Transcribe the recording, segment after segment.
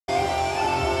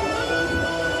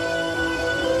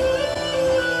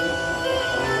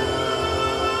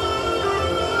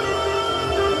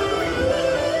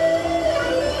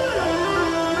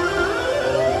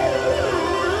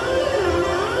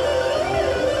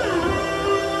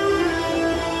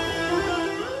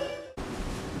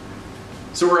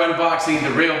So we're unboxing the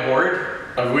Railboard.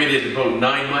 I've waited about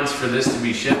 9 months for this to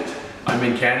be shipped. I'm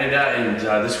in Canada and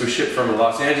this was shipped from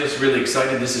Los Angeles. Really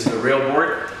excited. This is the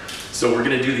Railboard. So we're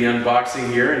going to do the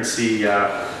unboxing here and see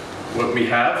what we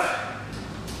have.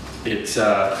 It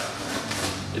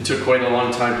took quite a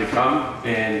long time to come,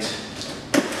 and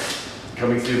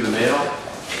coming through the mail.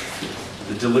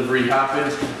 The delivery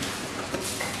happened,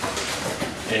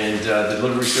 and the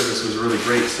delivery service was really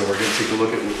great. So we're going to take a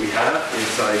look at what we have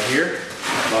inside here.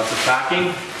 Lots of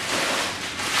packing.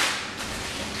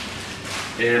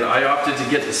 And I opted to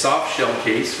get the soft shell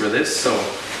case for this, so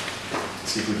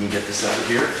let's see if we can get this out of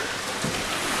here.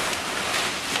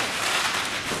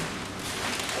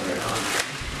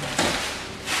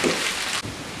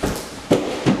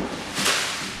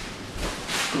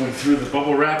 Going through the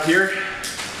bubble wrap here.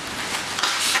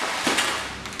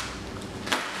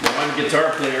 Now, I'm a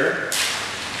guitar player,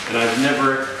 and I've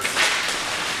never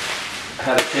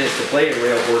had a chance to play a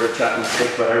Railboard or Chapman Stick,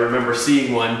 but I remember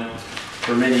seeing one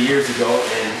for many years ago,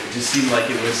 and it just seemed like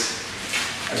it was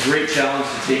a great challenge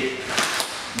to take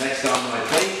next on my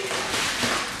plate.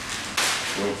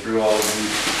 Going through all of the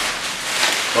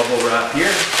bubble wrap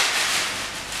here,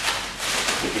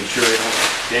 making sure I don't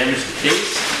damage the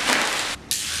case.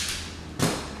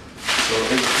 So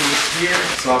in the case here,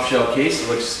 soft shell case, it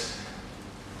looks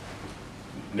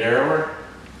narrower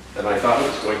than I thought it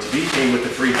was going to be. Came with the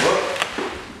free book,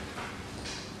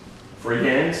 free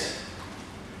hands.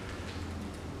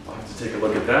 I'll have to take a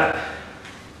look at that.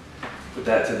 Put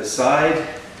that to the side.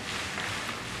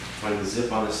 Find the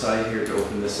zip on the side here to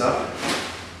open this up.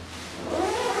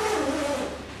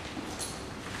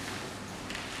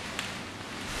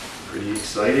 Pretty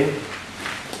exciting.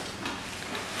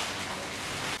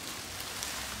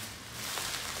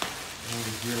 And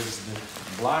here's the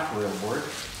black Railboard.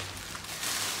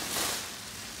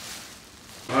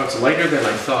 Wow, it's lighter than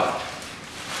I thought.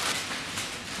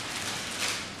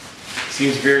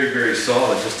 Seems very, very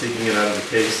solid just taking it out of the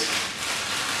case.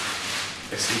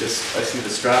 I see the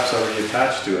straps already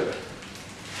attached to it.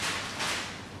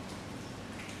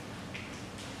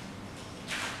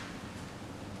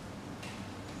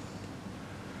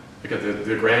 I got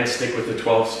the Grand Stick with the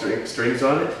 12 strings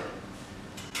on it.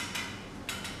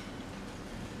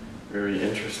 Very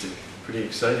interesting, pretty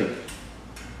exciting.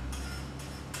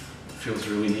 Feels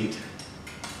really neat.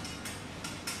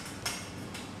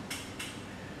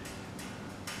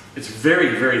 It's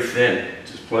very, very thin,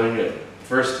 just playing it.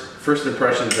 First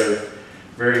impressions are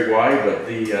very wide, but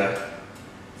the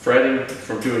fretting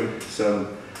from doing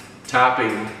some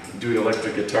tapping, doing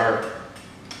electric guitar,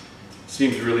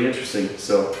 seems really interesting.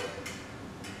 So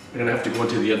I'm gonna have to go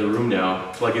into the other room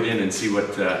now, plug it in and see what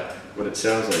it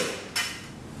sounds like.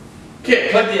 Okay,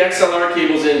 I plugged the XLR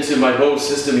cables into my Bose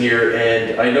system here,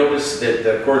 and I noticed that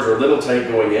the cords were a little tight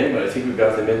going in, but I think we've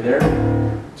got them in there.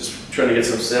 Just trying to get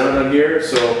some sound on here.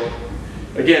 So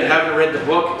again, haven't read the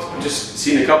book, just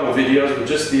seen a couple of videos, but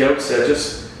just the outset,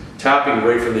 just tapping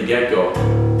right from the get-go.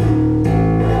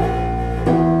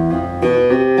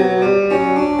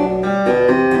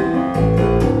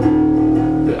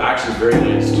 The action's very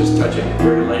nice, just touching,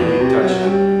 very lightly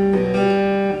touching.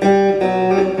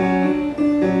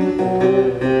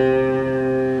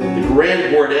 The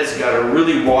Grand Railboard has got a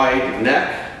really wide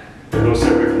neck. Notice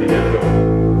that right from the get-go.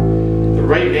 The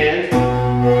right hand,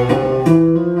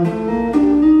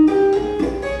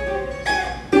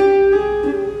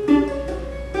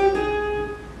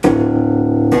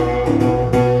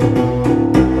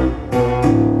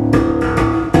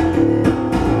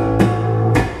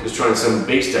 just trying some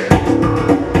bass technique.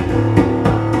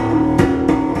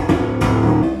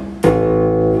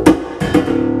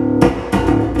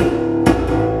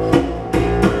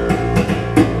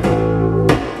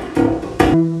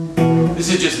 This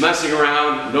is just messing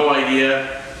around, no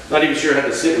idea. Not even sure how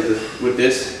to sit with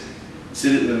this.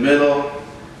 Sit it in the middle.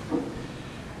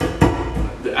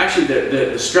 Actually,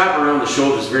 the strap around the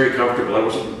shoulder is very comfortable. I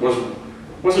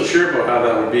wasn't sure about how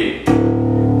that would be.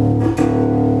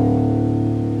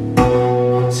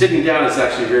 Sitting down is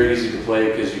actually very easy to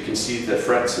play because you can see the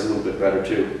frets a little bit better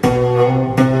too.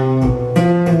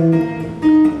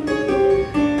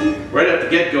 Right at the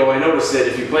get-go, I noticed that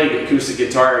if you play acoustic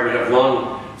guitar and you have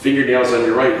long fingernails on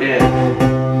your right hand,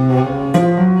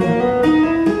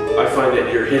 I find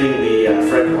that you're hitting the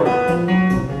fretboard.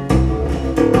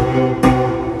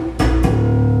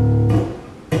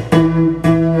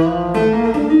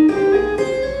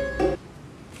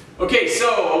 Okay,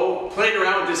 so playing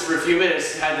around with this for a few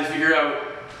minutes, had to figure out,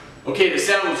 okay, the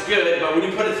sound was good, but when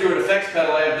you put it through an effects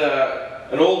pedal, I have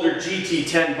an older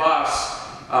GT10 bus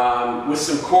with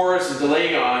some chorus and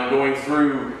delay on going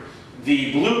through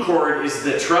The blue chord is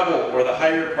the treble or the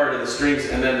higher part of the strings,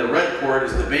 and then the red chord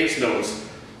is the bass notes.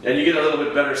 And you get a little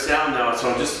bit better sound now,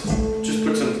 so I'm just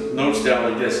put some notes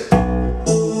down like this.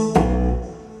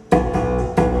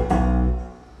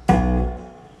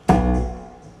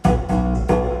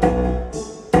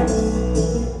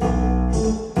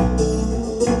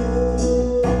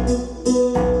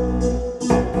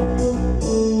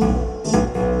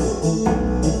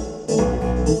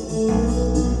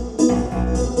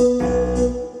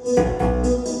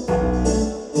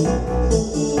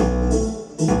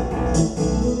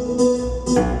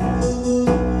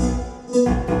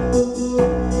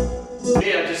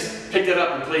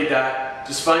 That,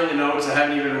 just find the notes. I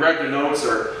haven't even read the notes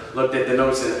or looked at the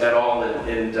notes at all,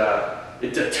 and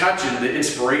the touch and the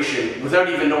inspiration without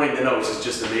even knowing the notes is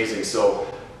just amazing.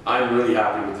 So I'm really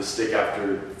happy with the stick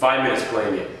after 5 minutes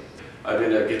playing it. I've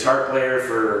been a guitar player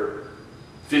for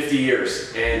 50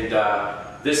 years, and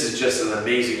this is just an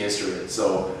amazing instrument.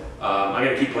 So I'm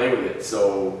going to keep playing with it.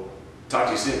 So talk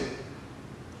to you soon.